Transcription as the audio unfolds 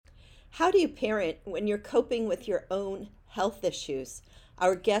How do you parent when you're coping with your own health issues?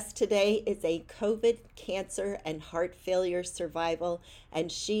 Our guest today is a COVID, cancer, and heart failure survival,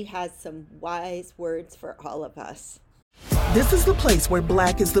 and she has some wise words for all of us. This is the place where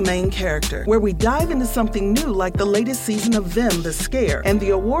Black is the main character, where we dive into something new like the latest season of Them, The Scare, and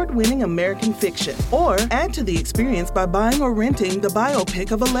the award-winning American Fiction. Or add to the experience by buying or renting the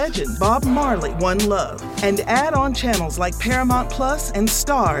biopic of a legend, Bob Marley, One Love. And add on channels like Paramount Plus and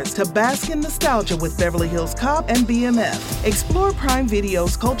Stars to bask in nostalgia with Beverly Hills Cop and BMF. Explore Prime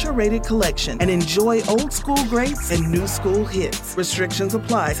Video's culture-rated collection and enjoy old school greats and new school hits. Restrictions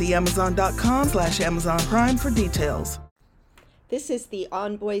apply. See Amazon.com/Amazon Prime for details. This is the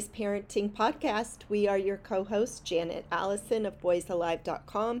On Boys Parenting Podcast. We are your co-hosts, Janet Allison of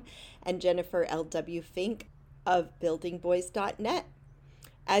boysalive.com and Jennifer L.W. Fink of buildingboys.net.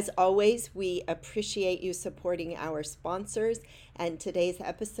 As always, we appreciate you supporting our sponsors, and today's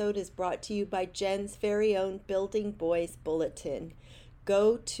episode is brought to you by Jen's very own Building Boys Bulletin.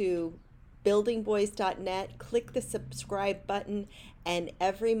 Go to buildingboys.net, click the subscribe button, and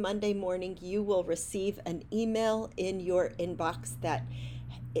every Monday morning you will receive an email in your inbox that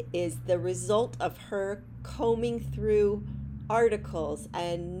is the result of her combing through articles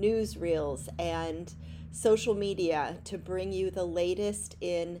and newsreels and social media to bring you the latest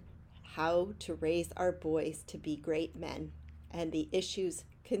in how to raise our boys to be great men and the issues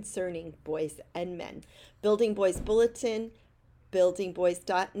concerning boys and men. Building Boys Bulletin,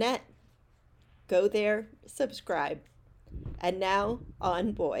 buildingboys.net. Go there, subscribe. And now,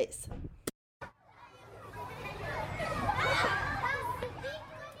 on boys.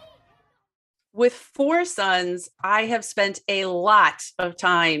 With 4 sons, I have spent a lot of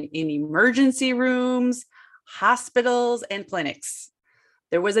time in emergency rooms, hospitals, and clinics.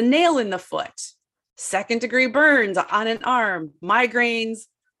 There was a nail in the foot, second-degree burns on an arm, migraines,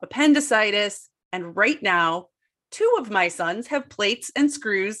 appendicitis, and right now, 2 of my sons have plates and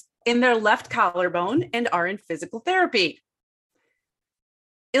screws in their left collarbone and are in physical therapy.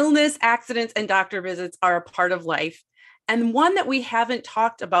 Illness, accidents, and doctor visits are a part of life, and one that we haven't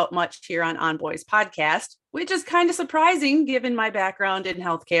talked about much here on Boys podcast, which is kind of surprising given my background in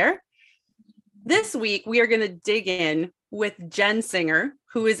healthcare. This week, we are going to dig in with Jen Singer,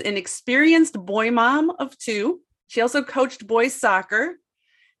 who is an experienced boy mom of 2. She also coached boys soccer,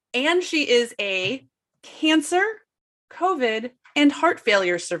 and she is a cancer, COVID, and heart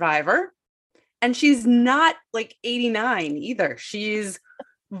failure survivor. And she's not like 89 either. She's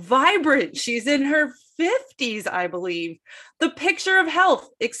vibrant. She's in her 50s, I believe. The picture of health,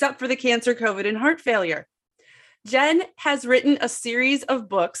 except for the cancer, COVID, and heart failure. Jen has written a series of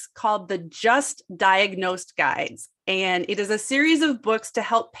books called the Just Diagnosed Guides. And it is a series of books to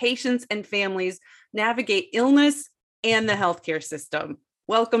help patients and families navigate illness and the healthcare system.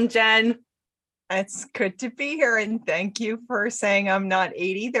 Welcome, Jen. It's good to be here, and thank you for saying I'm not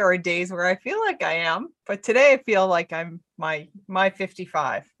 80. There are days where I feel like I am, but today I feel like I'm my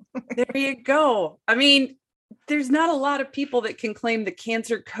 55. There you go. I mean, there's not a lot of people that can claim the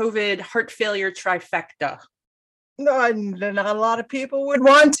cancer, COVID, heart failure trifecta. No, not a lot of people would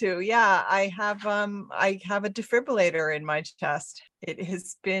want to. Yeah, I have a defibrillator in my chest. It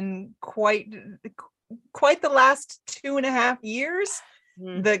has been quite the last 2.5 years.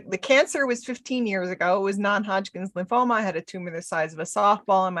 The cancer was 15 years ago. It was non-Hodgkin's lymphoma. I had a tumor the size of a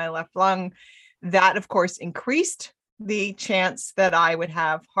softball in my left lung. That, of course, increased the chance that I would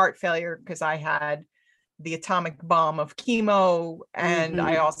have heart failure because I had the atomic bomb of chemo, and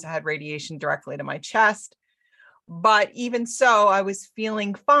I also had radiation directly to my chest. But even so, I was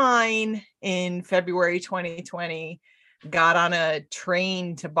feeling fine in February 2020. Got on a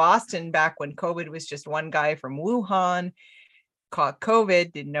train to Boston back when COVID was just one guy from Wuhan. Caught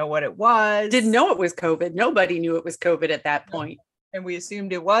COVID, didn't know what it was. Didn't know it was COVID. Nobody knew it was COVID at that point. And we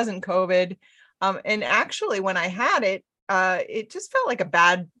assumed it wasn't COVID. And actually, when I had it, it just felt like a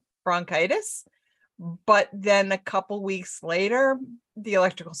bad bronchitis. But then a couple weeks later, the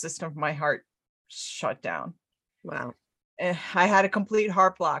electrical system of my heart shut down. Wow. I had a complete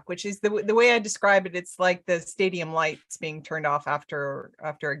heart block, which is the way I describe it. It's like the stadium lights being turned off after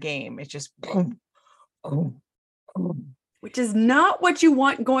a game. It's just boom, boom, boom. Which is not what you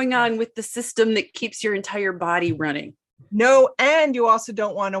want going on with the system that keeps your entire body running. No, and you also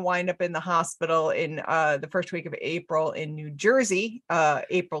don't want to wind up in the hospital in the first week of April in New Jersey.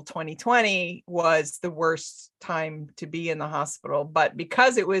 April 2020 was the worst time to be in the hospital. But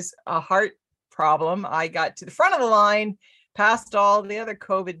because it was a heart problem, I got to the front of the line, past all the other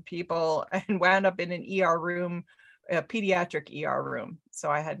COVID people, and wound up in an ER room, a pediatric ER room.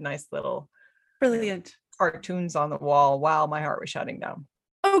 So I had nice little Brilliant cartoons on the wall while my heart was shutting down.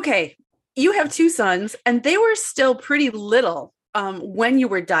 Okay, you have two sons, and they were still pretty little when you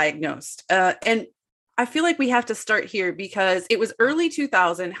were diagnosed. And I feel like we have to start here because it was early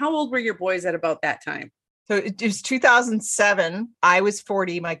 2000. How old were your boys at about that time? So it was 2007. I was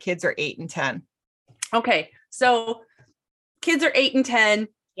 40. My kids are 8 and 10. Okay, so kids are 8 and 10.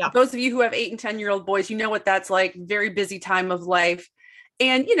 Yeah. Those of you who have 8 and 10-year-old boys, you know what that's like. Very busy time of life.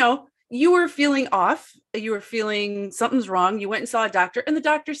 And, you were feeling off. You were feeling something's wrong. You went and saw a doctor, and the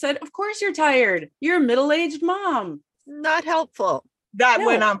doctor said, of course you're tired. You're a middle-aged mom. Not helpful. That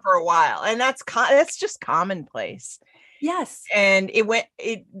went on for a while. And that's just commonplace. Yes. And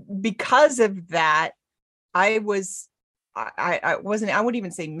because of that, I wasn't, I wouldn't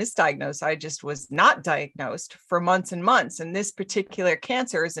even say misdiagnosed. I just was not diagnosed for months and months. And this particular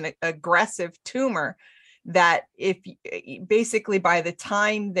cancer is an aggressive tumor that basically by the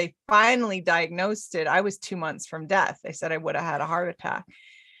time they finally diagnosed it, I was 2 months from death. They said I would have had a heart attack.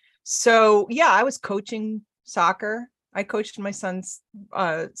 So yeah, I was coaching soccer. I coached my son's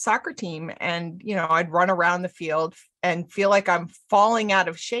soccer team, and I'd run around the field and feel like I'm falling out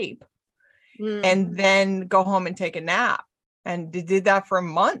of shape, and then go home and take a nap. And did that for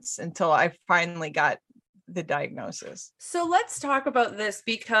months until I finally got the diagnosis. So let's talk about this,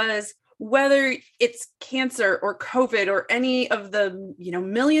 because whether it's cancer or COVID or any of the,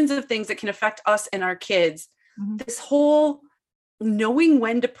 millions of things that can affect us and our kids, this whole knowing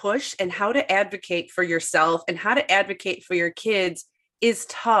when to push and how to advocate for yourself and how to advocate for your kids is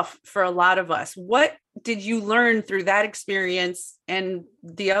tough for a lot of us. What did you learn through that experience and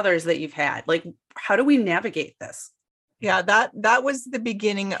the others that you've had? Like, how do we navigate this? Yeah, that was the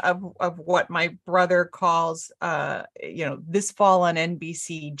beginning of what my brother calls, this fall on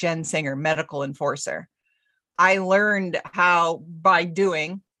NBC, Jen Singer, medical enforcer. I learned how, by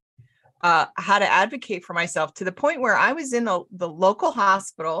doing, how to advocate for myself, to the point where I was in the local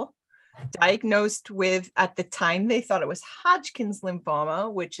hospital, diagnosed with, at the time, they thought it was Hodgkin's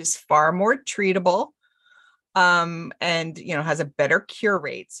lymphoma, which is far more treatable. And has a better cure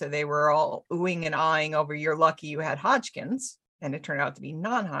rate. So they were all oohing and ahhing over, you're lucky you had Hodgkin's, and it turned out to be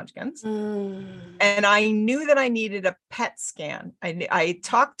non-Hodgkin's. And I knew that I needed a PET scan. I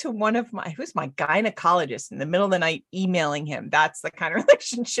talked to who's my gynecologist in the middle of the night, emailing him. That's the kind of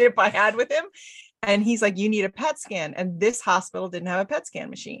relationship I had with him. And he's like, you need a PET scan. And this hospital didn't have a PET scan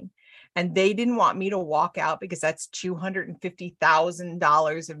machine. And they didn't want me to walk out, because that's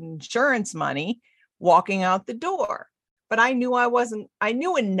 $250,000 of insurance money walking out the door. But I knew I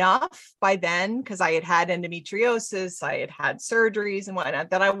knew enough by then, because I had endometriosis, I had surgeries and whatnot,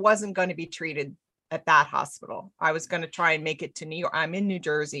 that I wasn't going to be treated at that hospital. I was going to try and make it to New York. I'm in New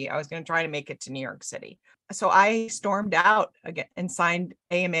Jersey. I was going to try to make it to New York City. So I stormed out again and signed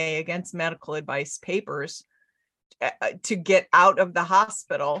AMA against medical advice papers to get out of the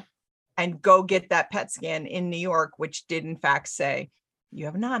hospital and go get that PET scan in New York, which did in fact say, you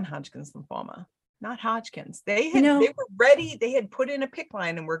have non-Hodgkin's lymphoma. Not Hodgkin's. They were ready. They had put in a PICC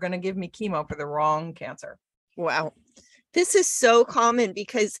line and were going to give me chemo for the wrong cancer. Wow. This is so common,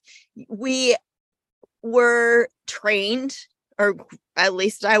 because we were trained, or at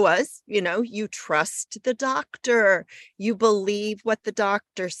least I was, you trust the doctor, you believe what the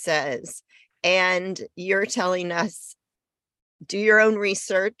doctor says, and you're telling us, do your own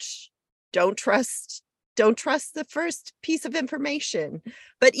research. Don't trust the first piece of information.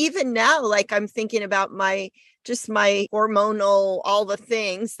 But even now, like, I'm thinking about my hormonal, all the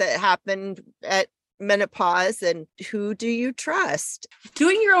things that happened at menopause, and who do you trust?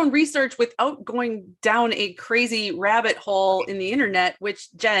 Doing your own research without going down a crazy rabbit hole in the internet,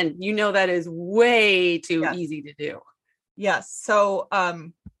 which, Jen, that is way too easy to do. Yes. So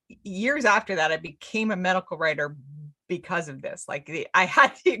years after that, I became a medical writer because of this. Like, I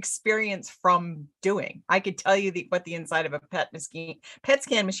had the experience from doing. I could tell you what the inside of a PET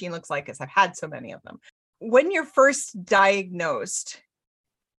scan machine looks like, because I've had so many of them. When you're first diagnosed,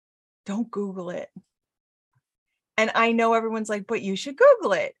 don't Google it. And I know everyone's like, but you should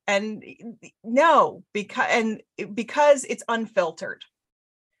Google it. And no, because it's unfiltered.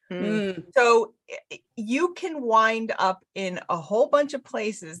 So you can wind up in a whole bunch of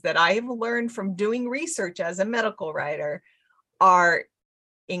places that I have learned from doing research as a medical writer are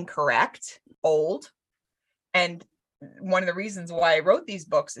incorrect, old. And one of the reasons why I wrote these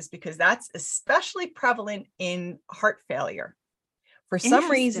books is because that's especially prevalent in heart failure. For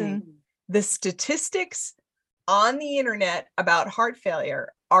some reason, the statistics on the internet about heart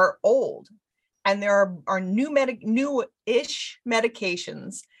failure are old, and there are new-ish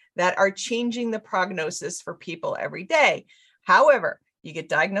medications that are changing the prognosis for people every day. However, you get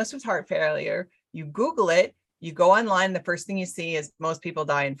diagnosed with heart failure, you Google it, You go online, the first thing you see is most people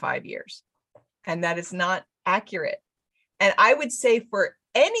die in 5 years. And that is not accurate. And I would say for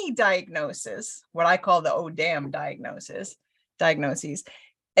any diagnosis, what I call the oh damn diagnoses, do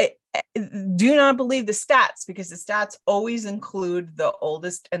not believe the stats, because the stats always include the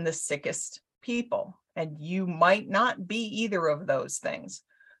oldest and the sickest people. And you might not be either of those things.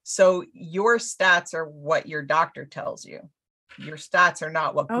 So your stats are what your doctor tells you. Your stats are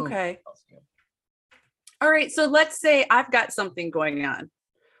not what Google tells you. All right. So let's say I've got something going on.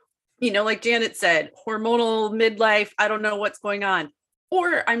 Like Janet said, hormonal midlife, I don't know what's going on.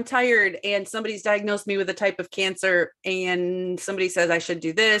 Or I'm tired and somebody's diagnosed me with a type of cancer and somebody says I should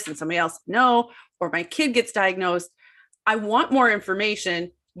do this and somebody else no, or my kid gets diagnosed. I want more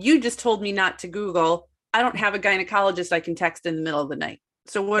information. You just told me not to Google. I don't have a gynecologist I can text in the middle of the night.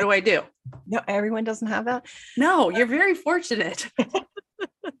 So what do I do? No, everyone doesn't have that. No, you're very fortunate.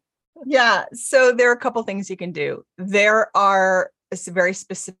 Yeah. So there are a couple things you can do. There are very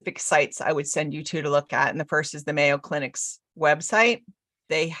specific sites I would send you to look at. And the first is the Mayo Clinic's website.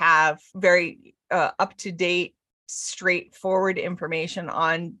 They have very up-to-date, straightforward information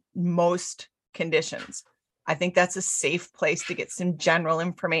on most conditions. I think that's a safe place to get some general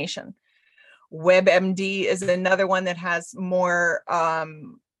information. WebMD is another one that has more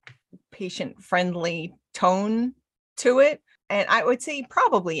patient-friendly tone to it. And I would say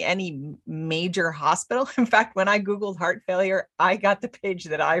probably any major hospital. In fact, when I Googled heart failure, I got the page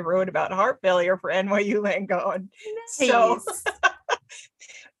that I wrote about heart failure for NYU Langone. Nice. So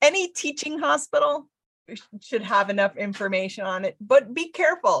any teaching hospital should have enough information on it, but be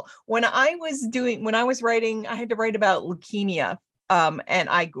careful. When I was writing, I had to write about leukemia, and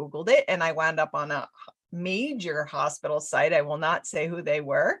I Googled it and I wound up on a major hospital site. I will not say who they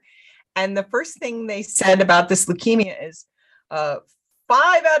were. And the first thing they said about this leukemia is 5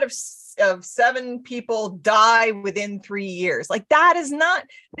 out of 7 people die within 3 years. Like, that is not,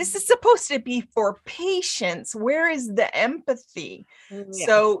 this is supposed to be for patients. Where is the empathy? Yeah.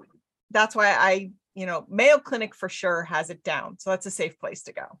 So that's why Mayo Clinic for sure has it down. So that's a safe place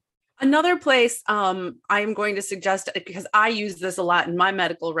to go. Another place I am going to suggest, because I use this a lot in my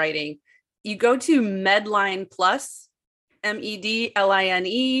medical writing, you go to Medline Plus,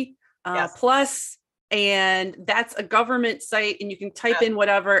 MEDLINE yes. Plus, and that's a government site, and you can type in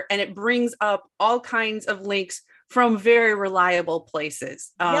whatever, and it brings up all kinds of links from very reliable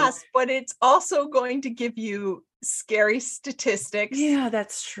places. Yes, but it's also going to give you scary statistics. Yeah,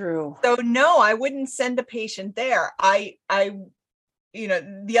 that's true. So no, I wouldn't send a patient there.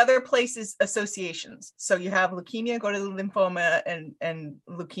 The other place is associations. So you have leukemia, go to the lymphoma and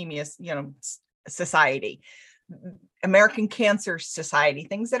leukemia, society, American Cancer Society,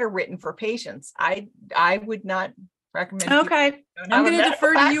 things that are written for patients. I would not recommend. Okay. I'm going to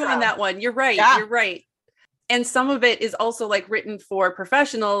defer to you on that one. You're right. Yeah. You're right. And some of it is also like written for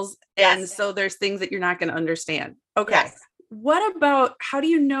professionals. Yes. And so there's things that you're not going to understand. Okay. Yes. What about, how do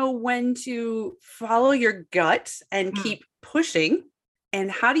you know when to follow your gut and keep pushing? And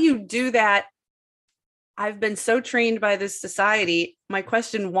how do you do that? I've been so trained by this society. My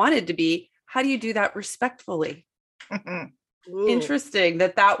question wanted to be, how do you do that respectfully? Interesting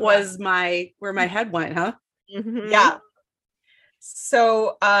that was where my head went, huh? Mm-hmm. Yeah.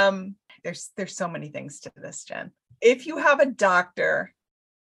 So there's so many things to this, Jen. If you have a doctor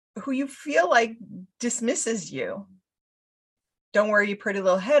who you feel like dismisses you, don't worry your pretty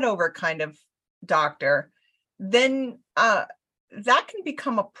little head over kind of doctor, then that can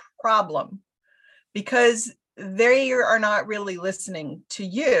become a problem, because they are not really listening to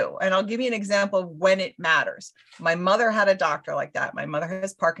you. And I'll give you an example of when it matters. My mother had a doctor like that. My mother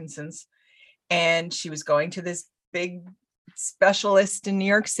has Parkinson's, and she was going to this big specialist in New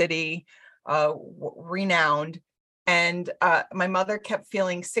York City, renowned. And my mother kept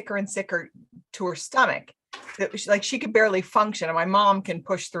feeling sicker and sicker to her stomach. It was like she could barely function, and my mom can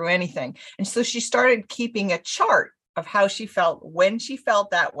push through anything. And so she started keeping a chart of how she felt when she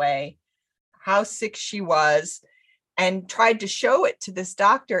felt that way, how sick she was, and tried to show it to this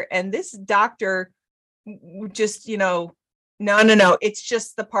doctor. And this doctor just, no, it's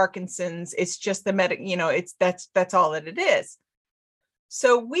just the Parkinson's. It's just the that's all that it is.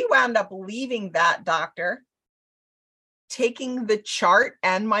 So we wound up leaving that doctor, taking the chart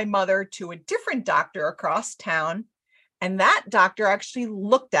and my mother to a different doctor across town. And that doctor actually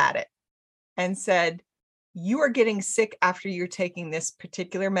looked at it and said, you are getting sick after you're taking this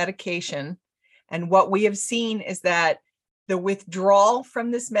particular medication. And what we have seen is that the withdrawal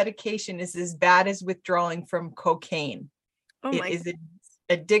from this medication is as bad as withdrawing from cocaine. It is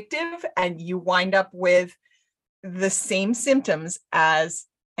addictive, and you wind up with the same symptoms as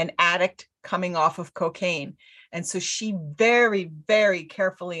an addict coming off of cocaine. And so she very, very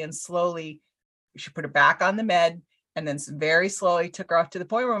carefully and slowly, she put her back on the med, and then very slowly took her off, to the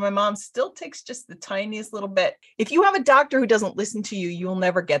point where my mom still takes just the tiniest little bit. If you have a doctor who doesn't listen to you, you'll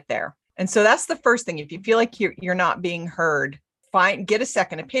never get there. And so that's the first thing. If you feel like you're not being heard, get a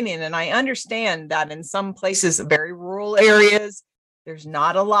second opinion. And I understand that in some places, very rural areas, there's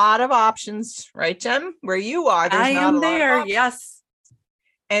not a lot of options, right, Jem? Where you are, there's I not am a lot of there. options. Yes.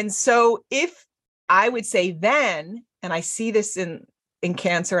 And so if I would say then, and I see this in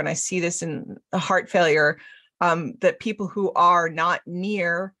cancer, and I see this in heart failure, that people who are not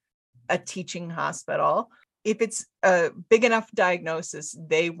near a teaching hospital, if it's a big enough diagnosis,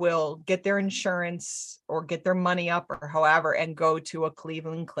 they will get their insurance or get their money up or however, and go to a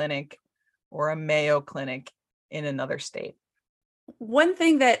Cleveland clinic or a Mayo clinic in another state. One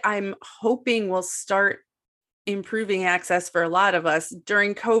thing that I'm hoping will start improving access for a lot of us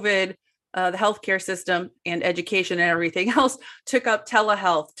during COVID, the healthcare system and education and everything else took up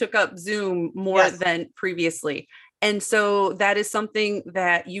telehealth, took up Zoom more than previously. And so that is something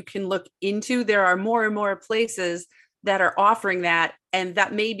that you can look into. There are more and more places that are offering that, and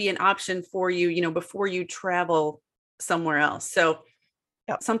that may be an option for you, before you travel somewhere else. So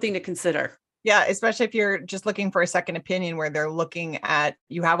something to consider. Yeah, especially if you're just looking for a second opinion, where they're looking at,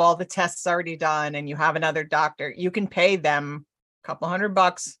 you have all the tests already done and you have another doctor, you can pay them a couple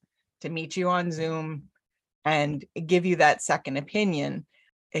 $100 to meet you on Zoom and give you that second opinion.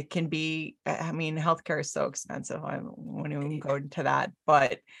 It can be, I mean, healthcare is so expensive. I won't even go into that,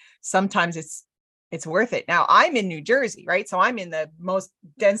 but sometimes it's worth it. Now, I'm in New Jersey, right? So I'm in the most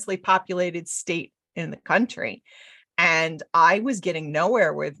densely populated state in the country. And I was getting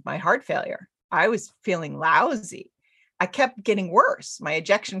nowhere with my heart failure. I was feeling lousy. I kept getting worse. My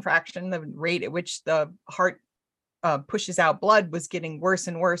ejection fraction, the rate at which the heart pushes out blood, was getting worse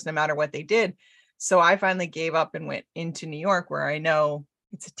and worse no matter what they did. So I finally gave up and went into New York, where I know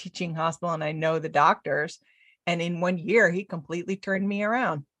it's a teaching hospital and I know the doctors. And in 1 year, he completely turned me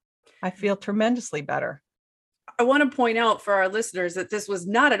around. I feel tremendously better. I want to point out for our listeners that this was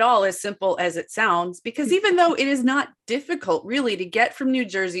not at all as simple as it sounds, because even though it is not difficult really to get from New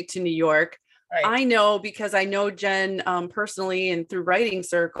Jersey to New York, right. I know, because I know Jen personally and through writing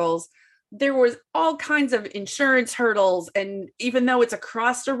circles, there was all kinds of insurance hurdles. And even though it's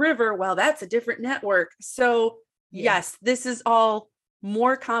across a river, well, that's a different network. So yes, this is all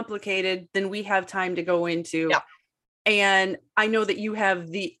more complicated than we have time to go into. Yeah. And I know that you have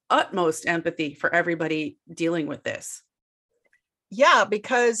the utmost empathy for everybody dealing with this. Yeah,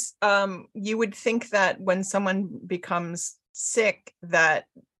 because you would think that when someone becomes sick, that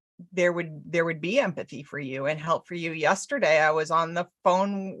there would be empathy for you and help for you. Yesterday, I was on the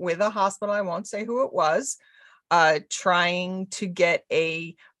phone with a hospital, I won't say who it was, trying to get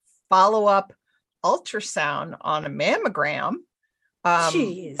a follow-up ultrasound on a mammogram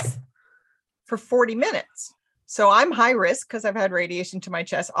for 40 minutes. So I'm high risk because I've had radiation to my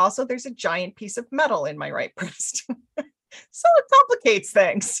chest. Also, there's a giant piece of metal in my right breast. So it complicates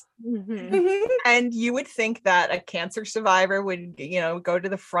things. Mm-hmm. And you would think that a cancer survivor would, go to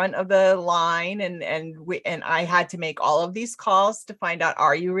the front of the line, and I had to make all of these calls to find out,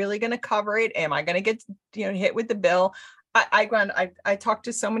 are you really going to cover it? Am I going to get, hit with the bill? I talked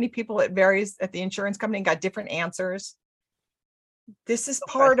to so many people at the insurance company and got different answers. This is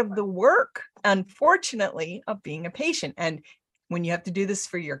part of the work, unfortunately, of being a patient. And when you have to do this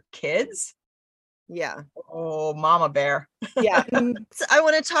for your kids. Yeah. Oh, mama bear. Yeah. So I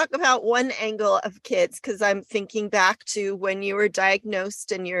want to talk about one angle of kids, because I'm thinking back to when you were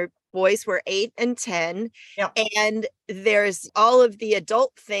diagnosed and your boys were 8 and 10. Yep. And there's all of the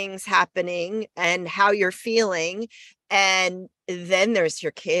adult things happening and how you're feeling. And then there's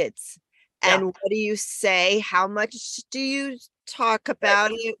your kids. And what do you say? How much do you talk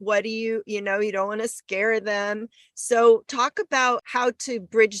about it? What do you don't want to scare them. So talk about how to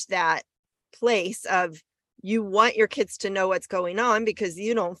bridge that place of, you want your kids to know what's going on because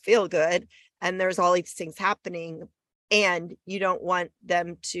you don't feel good and there's all these things happening, and you don't want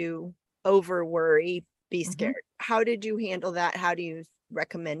them to over worry, be scared. Mm-hmm. How did you handle that? How do you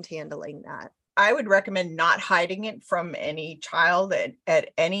recommend handling that? I would recommend not hiding it from any child at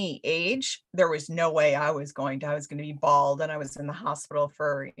any age. There was no way I was going to be bald, and I was in the hospital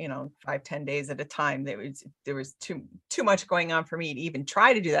for 5-10 days at a time. There was too much going on for me to even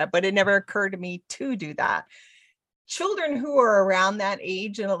try to do that, but it never occurred to me to do that. Children who are around that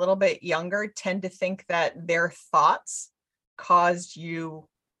age and a little bit younger tend to think that their thoughts caused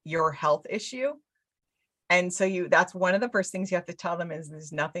your health issue. And so that's one of the first things you have to tell them is,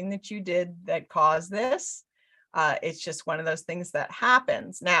 there's nothing that you did that caused this. It's just one of those things that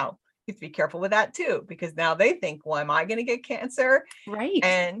happens. Now, you have to be careful with that too, because now they think, well, am I going to get cancer? Right.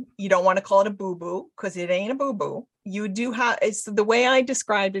 And you don't want to call it a boo-boo because it ain't a boo-boo. You do have, it's the way I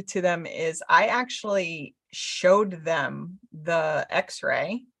described it to them is I actually showed them the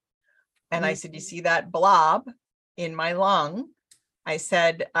x-ray and I said, you see that blob in my lung? I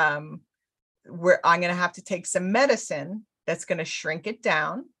said, I'm going to have to take some medicine that's going to shrink it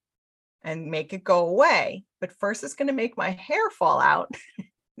down and make it go away. But first it's going to make my hair fall out.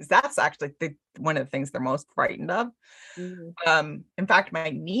 That's actually one of the things they're most frightened of. In fact,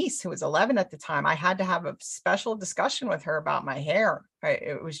 my niece, who was 11 at the time, I had to have a special discussion with her about my hair.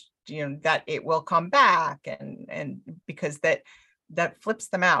 It was, that it will come back and because that flips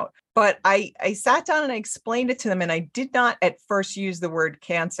them out. But I sat down and I explained it to them, and I did not at first use the word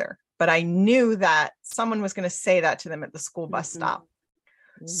cancer, but I knew that someone was going to say that to them at the school bus stop.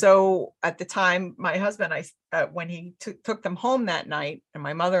 So at the time, my husband, when he took them home that night and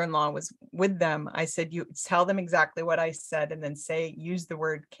my mother-in-law was with them, I said, you tell them exactly what I said and then use the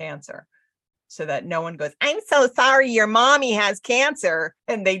word cancer so that no one goes, I'm so sorry your mommy has cancer,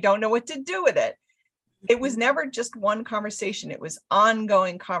 and they don't know what to do with it. It was never just one conversation. It was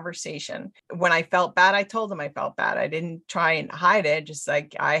ongoing conversation. When I felt bad, I told them I felt bad. I didn't try and hide it. Just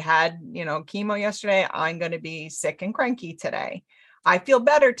like I had, chemo yesterday. I'm going to be sick and cranky today. I feel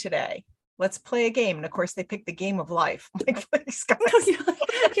better today. Let's play a game. And of course, they picked the game of life. Like, please, guys.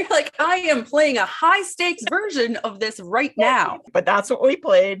 You're like, I am playing a high stakes version of this right now. But that's what we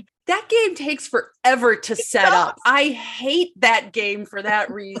played. That game takes forever to set up. I hate that game for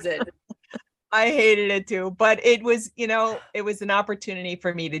that reason. I hated it too, but it was, it was an opportunity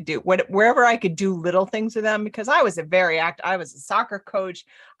for me to do wherever I could do little things with them, because I was I was a soccer coach.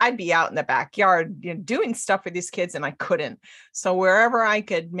 I'd be out in the backyard doing stuff with these kids, and I couldn't. So wherever I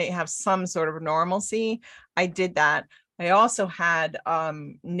could have some sort of normalcy, I did that. I also had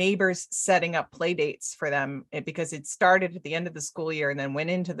neighbors setting up play dates for them because it started at the end of the school year and then went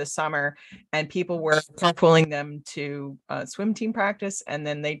into the summer, and people were carpooling them to swim team practice. And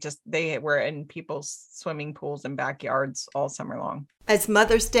then they were in people's swimming pools and backyards all summer long. As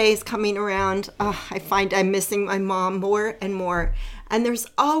Mother's Day is coming around, I find I'm missing my mom more and more. And there's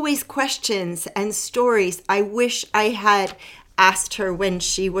always questions and stories I wish I had asked her when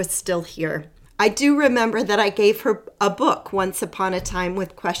she was still here. I do remember that I gave her a book once upon a time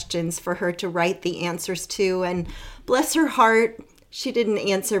with questions for her to write the answers to, and bless her heart, she didn't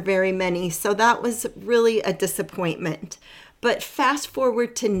answer very many, so that was really a disappointment. But fast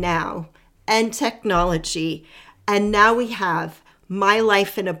forward to now, and technology, and now we have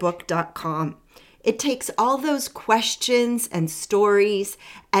mylifeinabook.com. It takes all those questions and stories,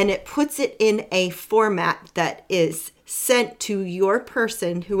 and it puts it in a format that is sent to your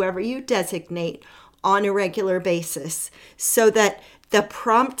person, whoever you designate, on a regular basis, so that the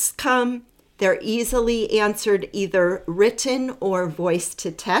prompts come, they're easily answered either written or voice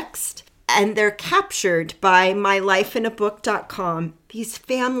to text, and they're captured by mylifeinabook.com. These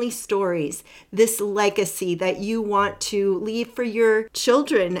family stories, this legacy that you want to leave for your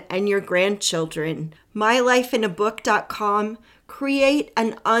children and your grandchildren. mylifeinabook.com. Create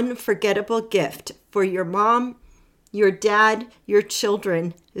an unforgettable gift for your mom, your dad, your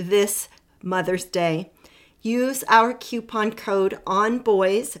children this Mother's Day. Use our coupon code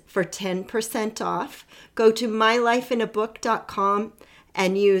ONBOYS for 10% off. Go to mylifeinabook.com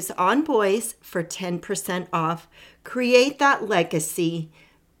and use ONBOYS for 10% off. Create that legacy.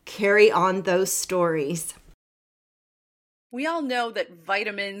 Carry on those stories. We all know that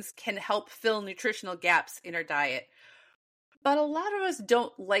vitamins can help fill nutritional gaps in our diet. But a lot of us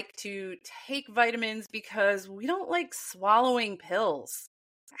don't like to take vitamins because we don't like swallowing pills.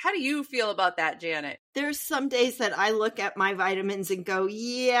 How do you feel about that, Janet? There's some days that I look at my vitamins and go,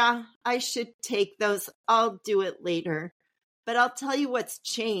 yeah, I should take those. I'll do it later. But I'll tell you what's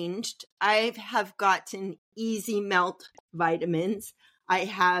changed. I have gotten Easy Melt vitamins. I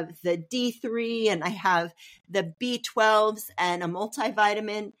have the D3 and I have the B12s and a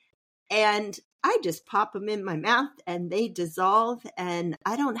multivitamin. And I just pop them in my mouth and they dissolve, and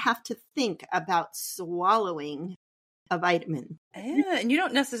I don't have to think about swallowing a vitamin. Yeah, and you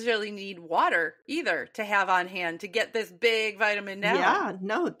don't necessarily need water either to have on hand to get this big vitamin down. Yeah,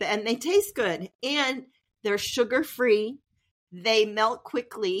 no, and they taste good. And they're sugar-free. They melt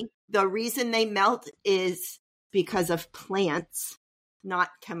quickly. The reason they melt is because of plants, not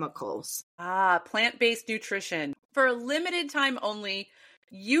chemicals. Plant-based nutrition. For a limited time only,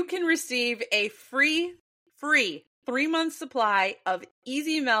 you can receive a free 3-month supply of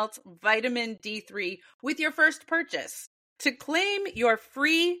Easy Melt Vitamin D3 with your first purchase. To claim your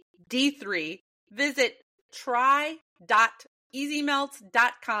free D3, visit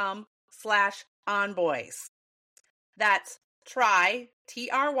try.easymelts.com/onboys. That's try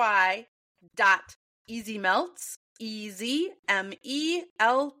dot easymelts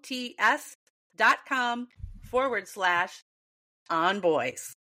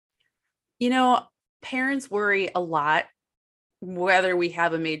EasyMelts.com/onboys. You know, parents worry a lot whether we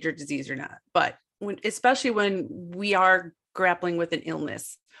have a major disease or not, but especially when we are grappling with an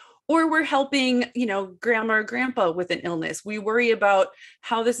illness, or we're helping, grandma or grandpa with an illness. We worry about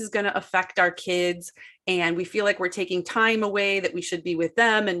how this is going to affect our kids, and we feel like we're taking time away that we should be with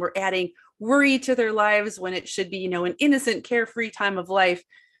them, and we're adding worry to their lives when it should be, an innocent, carefree time of life.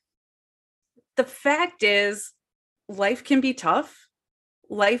 The fact is, life can be tough.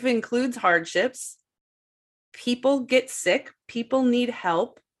 Life includes hardships. People get sick. People need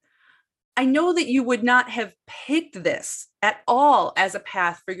help. I know that you would not have picked this at all as a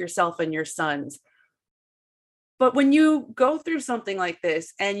path for yourself and your sons. But when you go through something like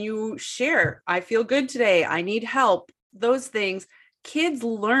this and you share, I feel good today, I need help, those things, kids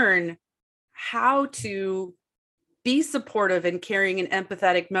learn how to be supportive and caring and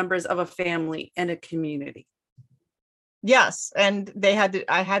empathetic members of a family and a community. Yes. And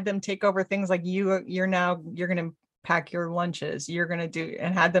I had them take over things like you're going to pack your lunches, you're going to do,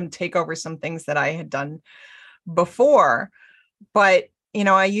 and had them take over some things that I had done before. But,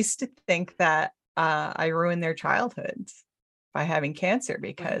 I used to think that I ruined their childhoods by having cancer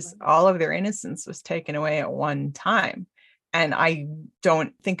because all of their innocence was taken away at one time. And I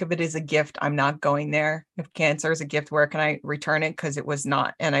don't think of it as a gift. I'm not going there. If cancer is a gift, where can I return it? Because it was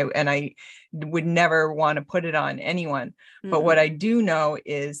not. And I would never want to put it on anyone. Mm-hmm. But what I do know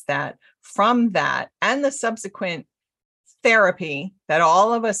is that from that and the subsequent therapy that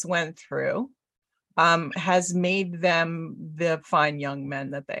all of us went through has made them the fine young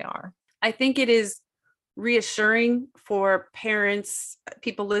men that they are. I think it is reassuring for parents,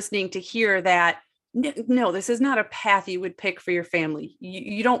 people listening, to hear that no, this is not a path you would pick for your family.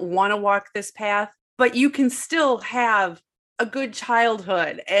 You don't want to walk this path, but you can still have a good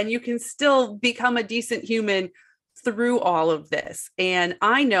childhood and you can still become a decent human through all of this. And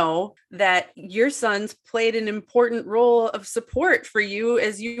I know that your sons played an important role of support for you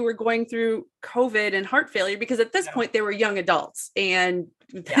as you were going through COVID and heart failure, because at this point they were young adults and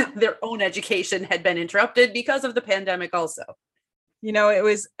their own education had been interrupted because of the pandemic also. It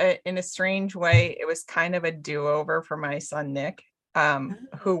was in a strange way, it was kind of a do-over for my son, Nick,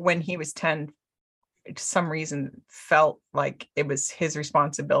 who, when he was 10, for some reason felt like it was his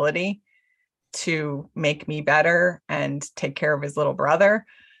responsibility to make me better and take care of his little brother.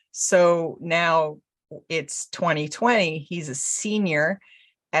 So now it's 2020. He's a senior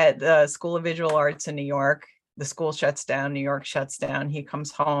at the School of Visual Arts in New York. The school shuts down. New York shuts down. He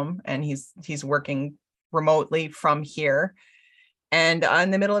comes home and he's working remotely from here. And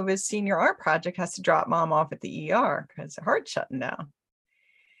in the middle of his senior art project, has to drop mom off at the ER because her heart's shutting down.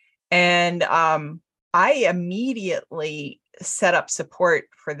 And I immediately set up support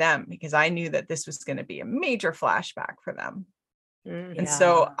for them because I knew that this was going to be a major flashback for them. And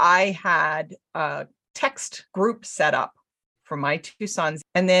so I had a text group set up for my two sons.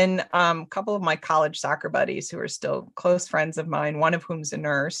 And then a couple of my college soccer buddies who are still close friends of mine, one of whom's a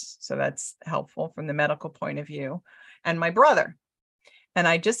nurse. So that's helpful from the medical point of view. And my brother. And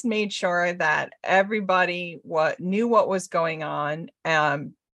I just made sure that everybody knew what was going on.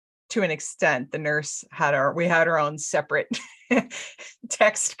 To an extent, the nurse we had our own separate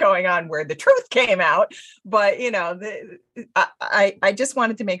text going on where the truth came out. But I just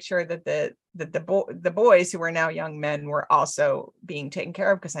wanted to make sure that the boys who are now young men were also being taken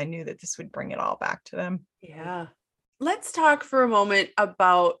care of, because I knew that this would bring it all back to them. Yeah. Let's talk for a moment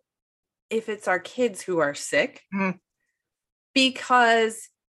about if it's our kids who are sick. Mm-hmm. Because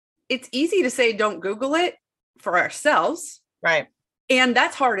it's easy to say, don't Google it for ourselves. Right. And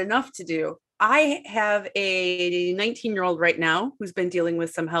that's hard enough to do. I have a 19-year-old right now who's been dealing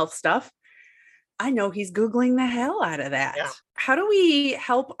with some health stuff. I know he's Googling the hell out of that. Yeah. How do we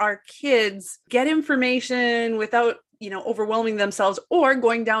help our kids get information without, overwhelming themselves or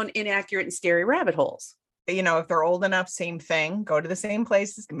going down inaccurate and scary rabbit holes? If they're old enough, same thing, go to the same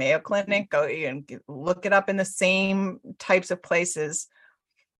places, Mayo Clinic, go and look it up in the same types of places.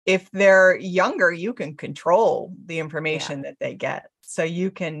 If they're younger, you can control the information that they get. So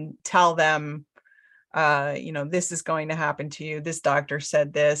you can tell them, this is going to happen to you. This doctor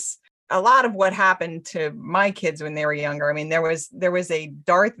said this. A lot of what happened to my kids when they were younger, I mean, there was a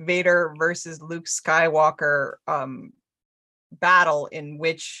Darth Vader versus Luke Skywalker battle in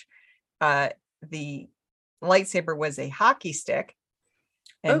which the lightsaber was a hockey stick,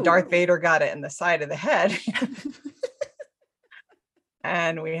 and Darth Vader got it in the side of the head.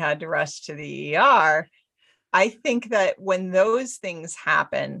 And we had to rush to the ER. I think that when those things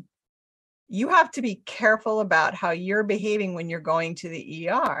happen, you have to be careful about how you're behaving when you're going to the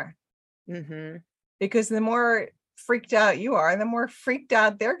ER. Mm-hmm. Because the more freaked out you are, the more freaked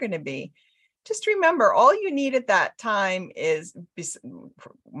out they're going to be. Just remember, all you need at that time is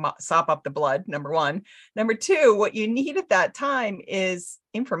sop up the blood, number one. Number two, what you need at that time is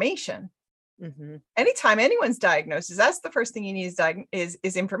information. Mm-hmm. Anytime anyone's diagnosed, that's the first thing you need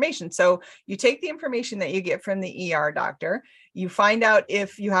is information. So you take the information that you get from the ER doctor, you find out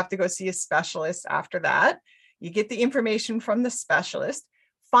if you have to go see a specialist after that, you get the information from the specialist,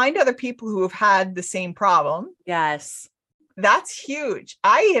 find other people who have had the same problem. Yes. That's huge.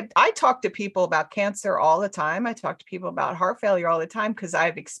 I talk to people about cancer all the time. I talk to people about heart failure all the time because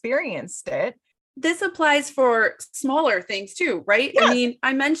I've experienced it. This applies for smaller things too, right? Yes. I mean,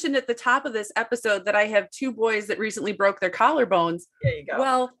 I mentioned at the top of this episode that I have 2 boys that recently broke their collarbones. There you go.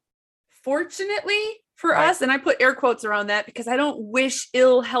 Well, fortunately for us, and I put air quotes around that because I don't wish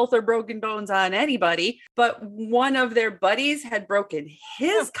ill health or broken bones on anybody, but one of their buddies had broken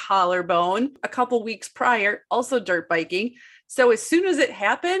his collarbone a couple weeks prior, also dirt biking. So as soon as it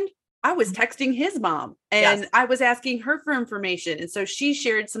happened, I was texting his mom and I was asking her for information. And so she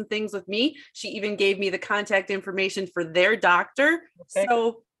shared some things with me. She even gave me the contact information for their doctor. Okay.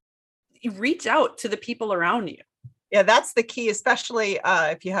 So you reach out to the people around you. Yeah, that's the key, especially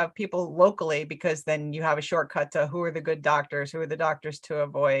if you have people locally, because then you have a shortcut to who are the good doctors, who are the doctors to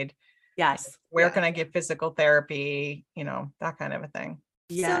avoid. Yes. Where can I get physical therapy? That kind of a thing.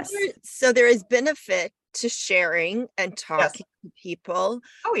 Yes. So there is benefit to sharing and talking to people.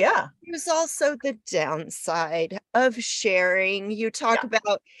 Oh, yeah. There's also the downside of sharing. You talk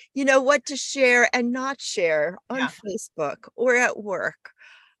about, what to share and not share on Facebook or at work.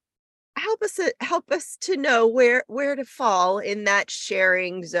 Help us to know where to fall in that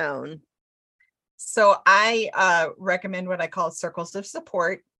sharing zone. So I recommend what I call circles of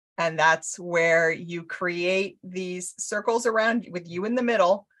support. And that's where you create these circles around with you in the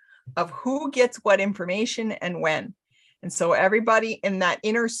middle of who gets what information and when. And so everybody in that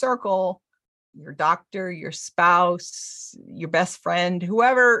inner circle, your doctor, your spouse, your best friend,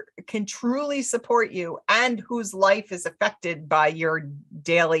 whoever can truly support you and whose life is affected by your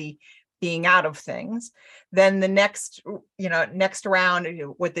daily being out of things, then the next round,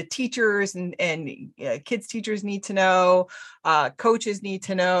 what the teachers and kids teachers need to know, coaches need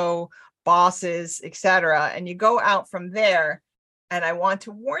to know, bosses, etc. And you go out from there. And I want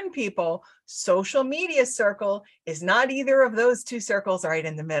to warn people, social media circle is not either of those two circles right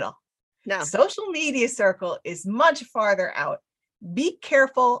in the middle. No. Social media circle is much farther out. Be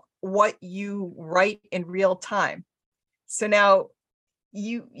careful what you write in real time. So now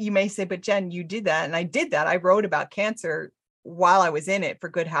you may say, but Jen, you did that. And I did that. I wrote about cancer while I was in it for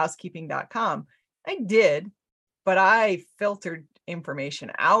goodhousekeeping.com. I did, but I filtered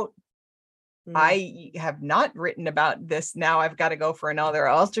information out. I have not written about this. Now I've got to go for another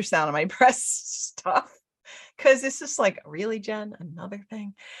ultrasound of my breast stuff because it's just like, really, Jen, another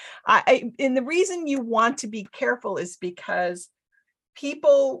thing. And the reason you want to be careful is because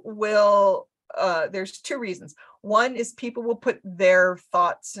people will, there's 2 reasons. One is people will put their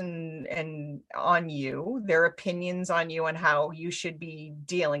thoughts and on you, their opinions on you and how you should be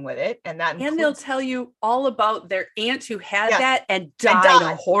dealing with it. And they'll tell you all about their aunt who had that and died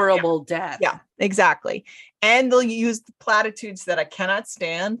a horrible death. Yeah, exactly. And they'll use the platitudes that I cannot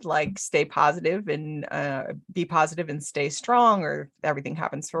stand, like stay positive and be positive and stay strong, or everything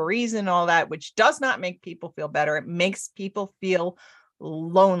happens for a reason, all that, which does not make people feel better. It makes people feel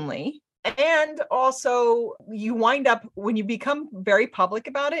lonely. And also you wind up, when you become very public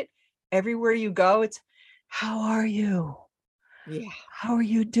about it, everywhere you go, it's, how are you? Yeah. How are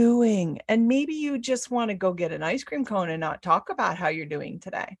you doing? And maybe you just want to go get an ice cream cone and not talk about how you're doing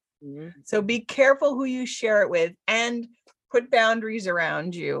today. Mm-hmm. So be careful who you share it with and put boundaries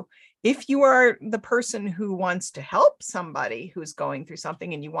around you. If you are the person who wants to help somebody who's going through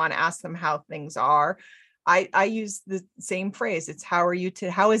something and you want to ask them how things are, I use the same phrase. It's how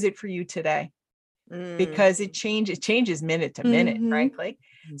is it for you today? Because it changes minute to minute, frankly.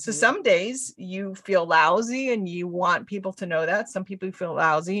 Mm-hmm. So some days you feel lousy and you want people to know that. Some people feel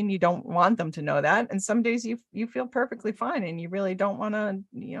lousy and you don't want them to know that. And some days you feel perfectly fine and you really don't want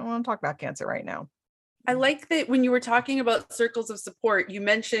to talk about cancer right now. I like that when you were talking about circles of support, you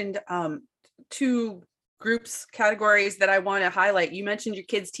mentioned 2 groups, categories that I want to highlight. You mentioned your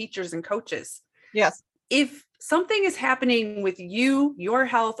kids, teachers, and coaches. Yes. If something is happening with you, your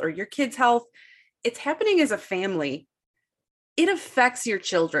health, or your kids' health, it's happening as a family. it affects your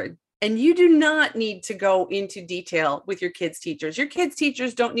children. And you do not need to go into detail with your kids' teachers. Your kids'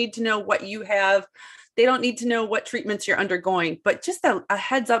 teachers don't need to know what you have. They don't need to know what treatments you're undergoing, but just a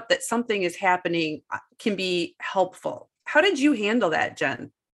heads up that something is happening can be helpful. How did you handle that,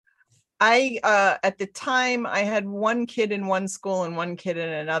 Jen? At the time, I had one kid in one school and one kid in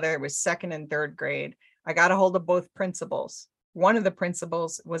another. It was second and third grade. I got a hold of both principals. One of the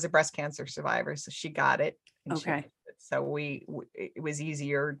principals was a breast cancer survivor, so she got it. Okay. So it was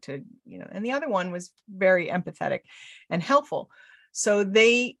easier to, and the other one was very empathetic and helpful. So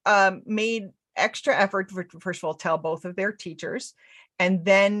they made extra effort to, first of all, tell both of their teachers, and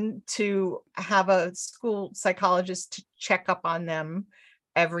then to have a school psychologist to check up on them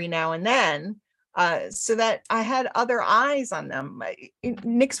every now and then, so that I had other eyes on them.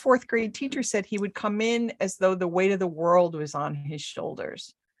 Nick's fourth grade teacher said he would come in as though the weight of the world was on his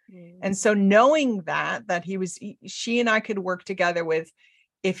shoulders. And so knowing that she and I could work together with,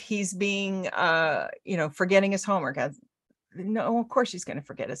 if he's being, forgetting his homework. No, of course she's going to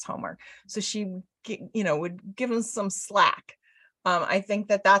forget his homework. So she, would give him some slack. I think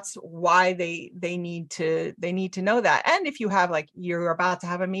that's why they need to know that. And if you have, like, you're about to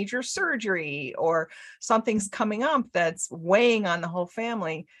have a major surgery or something's coming up that's weighing on the whole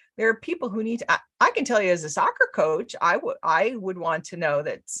family, there are people who need to, I can tell you as a soccer coach, I would want to know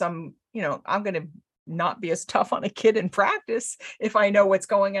that I'm going to not be as tough on a kid in practice if I know what's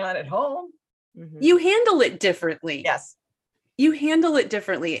going on at home. Mm-hmm. You handle it differently. Yes. You handle it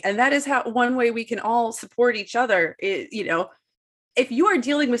differently. And that is one way we can all support each other. If you are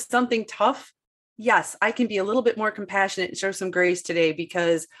dealing with something tough, yes, I can be a little bit more compassionate and show some grace today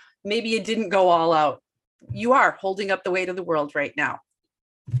because maybe it didn't go all out. You are holding up the weight of the world right now.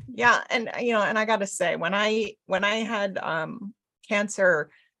 Yeah. And, and I got to say, when I had cancer,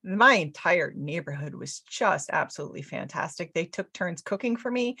 my entire neighborhood was just absolutely fantastic. They took turns cooking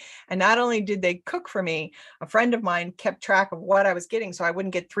for me. And not only did they cook for me, a friend of mine kept track of what I was getting so I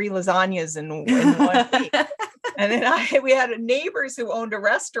wouldn't get 3 lasagnas in 1 week. And then we had neighbors who owned a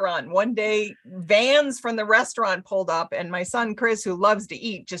restaurant. One day, vans from the restaurant pulled up, and my son, Chris, who loves to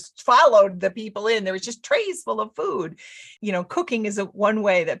eat, just followed the people in. There was just trays full of food. Cooking is one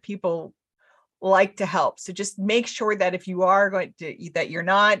way that people like to help. So just make sure that if you are that you're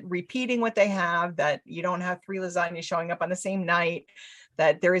not repeating what they have, that you don't have 3 lasagnas showing up on the same night,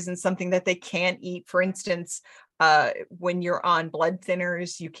 that there isn't something that they can't eat. For instance, when you're on blood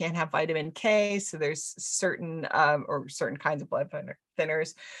thinners, you can't have vitamin K. So there's certain kinds of blood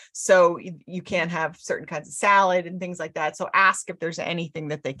thinners. So you can't have certain kinds of salad and things like that. So ask if there's anything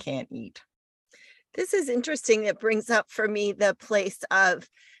that they can't eat. This is interesting. It brings up for me the place of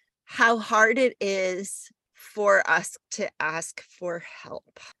how hard it is for us to ask for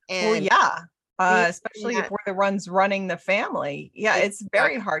help. And especially if we're the ones running the family. Yeah, it's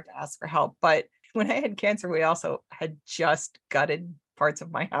very hard to ask for help. But when I had cancer, we also had just gutted parts of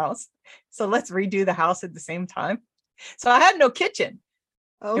my house. So let's redo the house at the same time. So I had no kitchen.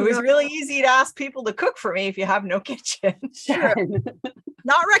 It was really easy to ask people to cook for me if you have no kitchen. Sure.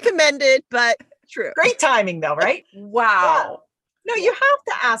 Not recommended, but true. Great timing though, right? Wow. Yeah. No, you have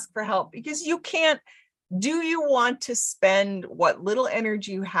to ask for help because you can't. Do you want to spend what little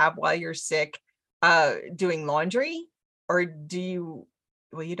energy you have while you're sick doing laundry? Or do you,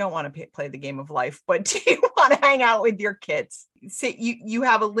 you don't want to play the game of life, but do you want to hang out with your kids? Say you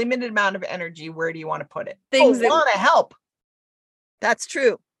have a limited amount of energy. Where do you want to put it? Things that want to help. That's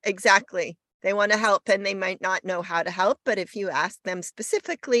true. Exactly. They want to help and they might not know how to help, but if you ask them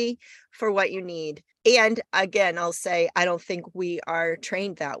specifically for what you need. And again, I'll say, I don't think we are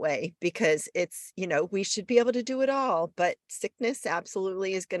trained that way because it's, we should be able to do it all, but sickness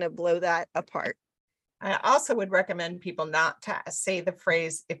absolutely is going to blow that apart. I also would recommend people not to say the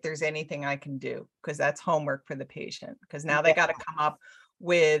phrase, if there's anything I can do, because that's homework for the patient, because now they got to come up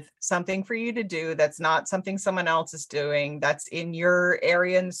with something for you to do that's not something someone else is doing, that's in your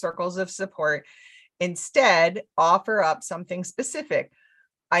area and circles of support. Instead, offer up something specific.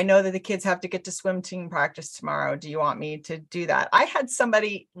 I know that the kids have to get to swim team practice tomorrow. Do you want me to do that? I had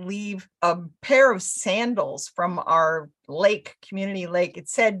somebody leave a pair of sandals from our community lake. It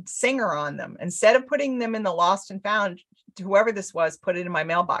said Singer on them. Instead of putting them in the lost and found, whoever this was, put it in my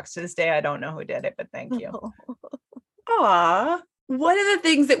mailbox. To this day, I don't know who did it, but thank you. Aw. One of the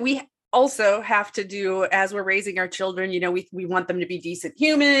things that we also have to do as we're raising our children, we want them to be decent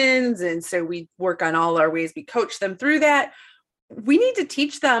humans. And so we work on all our ways. We coach them through that. We need to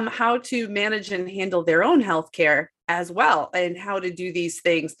teach them how to manage and handle their own healthcare as well and how to do these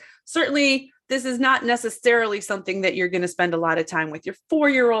things. Certainly, this is not necessarily something that you're going to spend a lot of time with your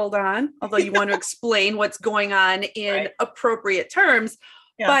 4-year-old on, although you want to explain what's going on in appropriate terms.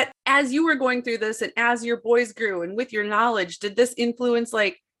 Yeah. But as you were going through this and as your boys grew and with your knowledge, did this influence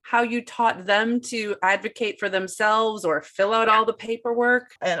like how you taught them to advocate for themselves or fill out all the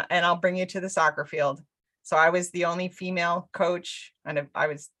paperwork? And I'll bring you to the soccer field. So I was the only female coach, and there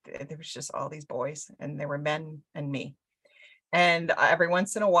was just all these boys, and there were men and me. And every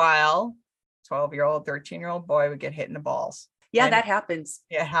once in a while, 12-year-old, 13-year-old boy would get hit in the balls. Yeah, that happens.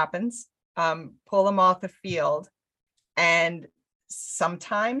 It happens. Pull them off the field. And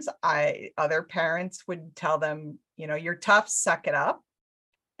sometimes other parents would tell them, you're tough, suck it up.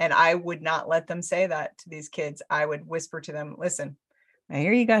 And I would not let them say that to these kids. I would whisper to them, listen, I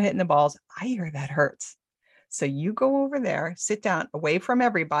hear you got hit in the balls. I hear that hurts. So you go over there, sit down away from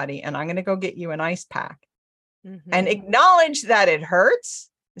everybody, and I'm going to go get you an ice pack. Mm-hmm. And acknowledge that it hurts,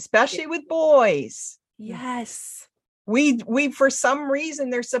 especially with boys. Yes. We for some reason,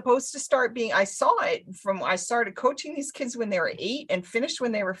 they're supposed to start being, I started coaching these kids when they were 8 and finished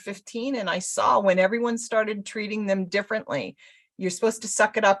when they were 15. And I saw when everyone started treating them differently. You're supposed to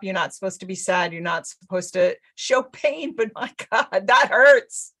suck it up. You're not supposed to be sad. You're not supposed to show pain, but my God, that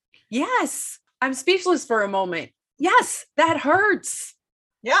hurts. Yes. I'm speechless for a moment. Yes, that hurts.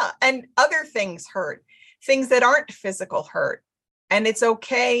 Yeah. And other things hurt. Things that aren't physical hurt. And it's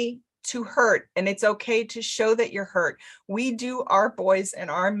okay to hurt. And it's okay to show that you're hurt. We do our boys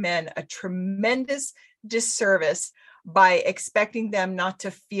and our men a tremendous disservice by expecting them not to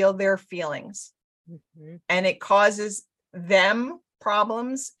feel their feelings. Mm-hmm. And it causes them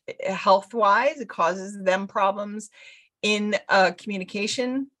problems health-wise. It causes them problems in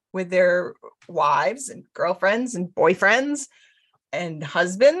communication with their wives and girlfriends and boyfriends and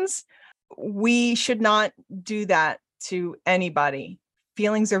husbands. We should not do that to anybody.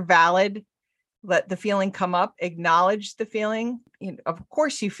 Feelings are valid. Let the feeling come up, acknowledge the feeling. Of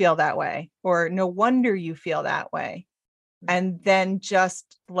course you feel that way, or no wonder you feel that way. And then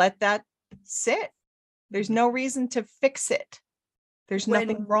just let that sit. There's no reason to fix it. There's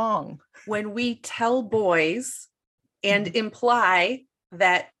nothing wrong. When we tell boys and imply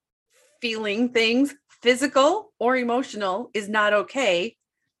that feeling things, physical or emotional, is not okay,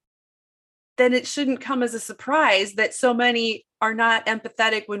 then it shouldn't come as a surprise that so many are not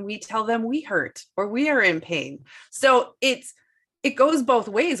empathetic when we tell them we hurt or we are in pain. So it goes both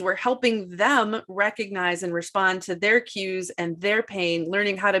ways. We're helping them recognize and respond to their cues and their pain,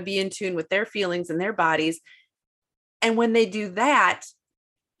 learning how to be in tune with their feelings and their bodies. And when they do that,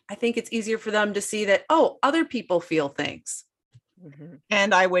 I think it's easier for them to see that, oh, other people feel things. Mm-hmm.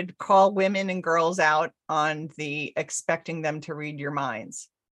 And I would call women and girls out on the expecting them to read your minds.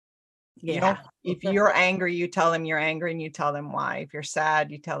 Yeah. If you're angry, you tell them you're angry and you tell them why. If you're sad,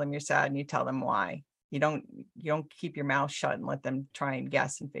 you tell them you're sad and you tell them why. You don't keep your mouth shut and let them try and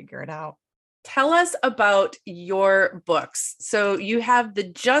guess and figure it out. Tell us about your books. So you have the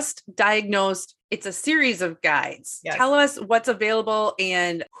Just Diagnosed. It's a series of guides. Yes. Tell us what's available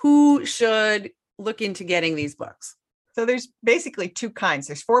and who should look into getting these books. So there's basically 2 kinds.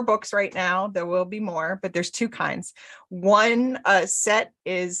 There's 4 books right now. There will be more, but there's 2 kinds. One set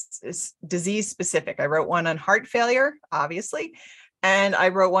is disease specific. I wrote one on heart failure, obviously. And I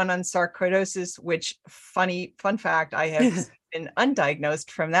wrote one on sarcoidosis, which fun fact, I have been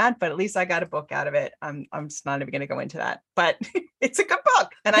undiagnosed from that, but at least I got a book out of it. I'm just not even going to go into that, but it's a good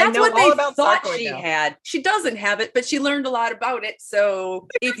book. And that's I know what all they about thought sarcoid she now. had. She doesn't have it, but she learned a lot about it. So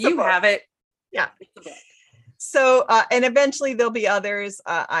if you have it, yeah. So, and eventually there'll be others.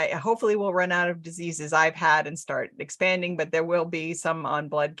 I hopefully will run out of diseases I've had and start expanding, but there will be some on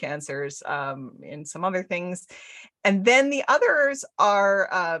blood cancers and some other things. And then the others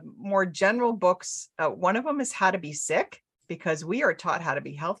are more general books. One of them is How to Be Sick, because we are taught how to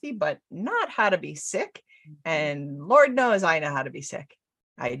be healthy, but not how to be sick. And Lord knows I know how to be sick.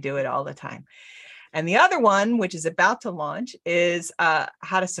 I do it all the time. And the other one, which is about to launch, is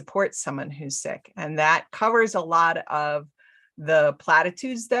how to support someone who's sick. And that covers a lot of the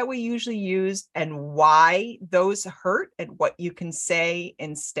platitudes that we usually use and why those hurt and what you can say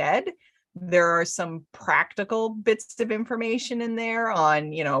instead. There are some practical bits of information in there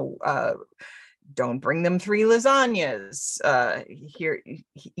on, don't bring them 3 lasagnas. Here,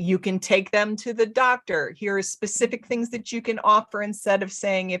 you can take them to the doctor. Here are specific things that you can offer instead of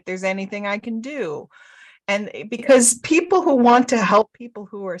saying, if there's anything I can do. And because people who want to help people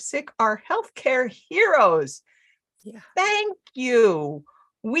who are sick are healthcare heroes. Yeah. Thank you.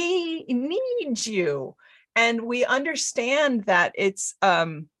 We need you. And we understand that it's,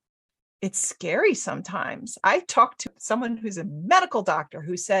 it's scary sometimes. I talked to someone who's a medical doctor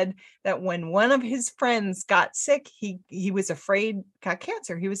who said that when one of his friends got sick, he was afraid, got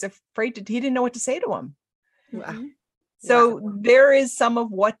cancer. He was afraid he didn't know what to say to him. Wow. So there is some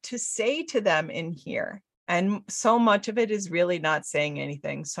of what to say to them in here. And so much of it is really not saying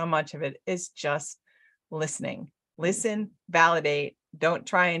anything. So much of it is just listening. Listen, validate. Don't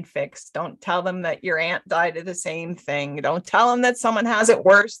try and fix. Don't tell them that your aunt died of the same thing. Don't tell them that someone has it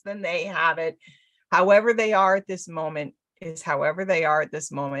worse than they have it. However they are at this moment is however they are at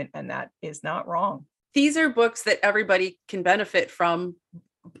this moment. And that is not wrong. These are books that everybody can benefit from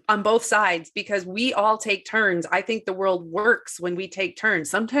on both sides, because we all take turns. I think the world works when we take turns.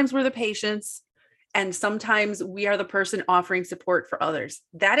 Sometimes we're the patients, and sometimes we are the person offering support for others.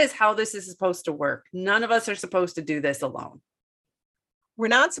 That is how this is supposed to work. None of us are supposed to do this alone. We're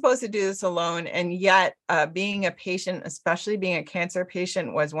not supposed to do this alone. And yet being a patient, especially being a cancer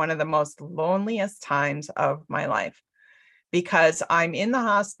patient, was one of the most loneliest times of my life, because I'm in the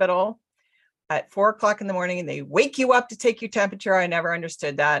hospital at 4:00 in the morning and they wake you up to take your temperature. I never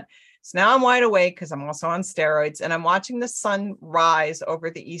understood that. So now I'm wide awake because I'm also on steroids, and I'm watching the sun rise over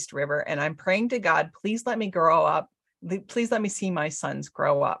the East River, and I'm praying to God, please let me grow up. Please let me see my sons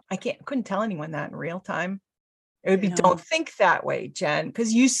grow up. Couldn't tell anyone that in real time. It would be, don't think that way, Jen,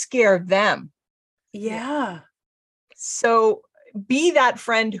 because you scare them. Yeah. So be that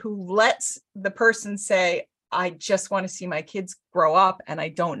friend who lets the person say, I just want to see my kids grow up and I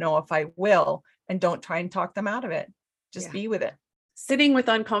don't know if I will, and don't try and talk them out of it. Just be with it. Sitting with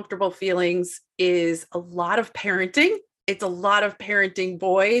uncomfortable feelings is a lot of parenting. It's a lot of parenting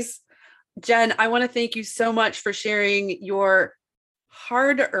boys. Jen, I want to thank you so much for sharing your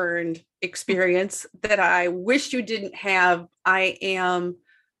hard-earned experience that I wish you didn't have. I am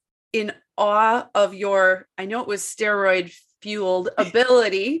in awe of your, I know it was steroid fueled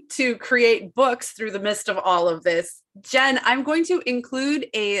ability to create books through the midst of all of this. Jen, I'm going to include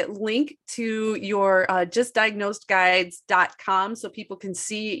a link to your justdiagnosedguides.com so people can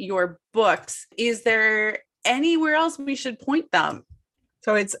see your books. Is there anywhere else we should point them?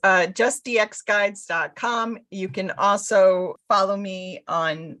 So it's justdxguides.com. You can also follow me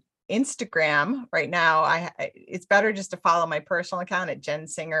on Instagram right now. It's better just to follow my personal account at Jen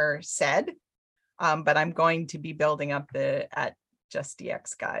Singer Said. But I'm going to be building up at Just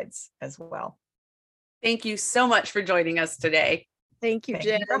DX Guides as well. Thank you so much for joining us today. Thank you,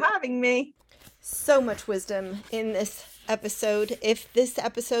 Jen, for having me. So much wisdom in this episode. If this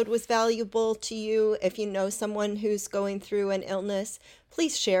episode was valuable to you, if you know someone who's going through an illness,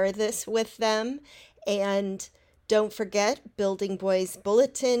 please share this with them. And don't forget, Building Boys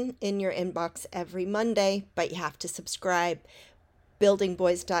Bulletin in your inbox every Monday, but you have to subscribe.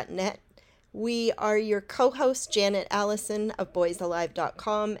 BuildingBoys.net. We are your co-hosts, Janet Allison of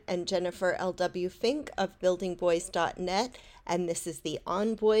BoysAlive.com and Jennifer L.W. Fink of BuildingBoys.net, and this is the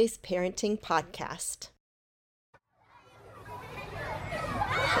On Boys Parenting Podcast.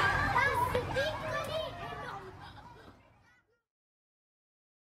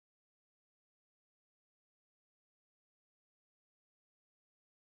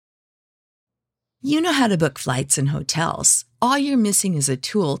 You know how to book flights and hotels. All you're missing is a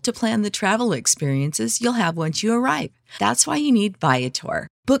tool to plan the travel experiences you'll have once you arrive. That's why you need Viator.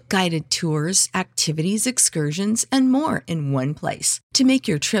 Book guided tours, activities, excursions, and more in one place to make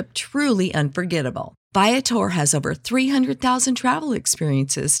your trip truly unforgettable. Viator has over 300,000 travel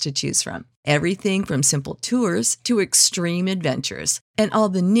experiences to choose from. Everything from simple tours to extreme adventures and all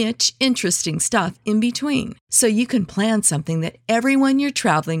the niche, interesting stuff in between. So you can plan something that everyone you're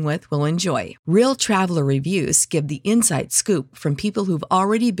traveling with will enjoy. Real traveler reviews give the inside scoop from people who've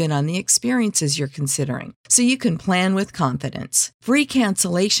already been on the experiences you're considering. So you can plan with confidence. Free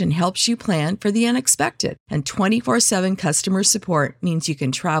cancellation helps you plan for the unexpected. And 24/7 customer support means you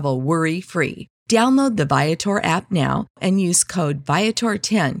can travel worry-free. Download the Viator app now and use code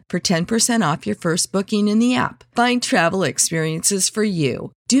Viator10 for 10% off your first booking in the app. Find travel experiences for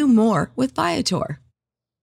you. Do more with Viator.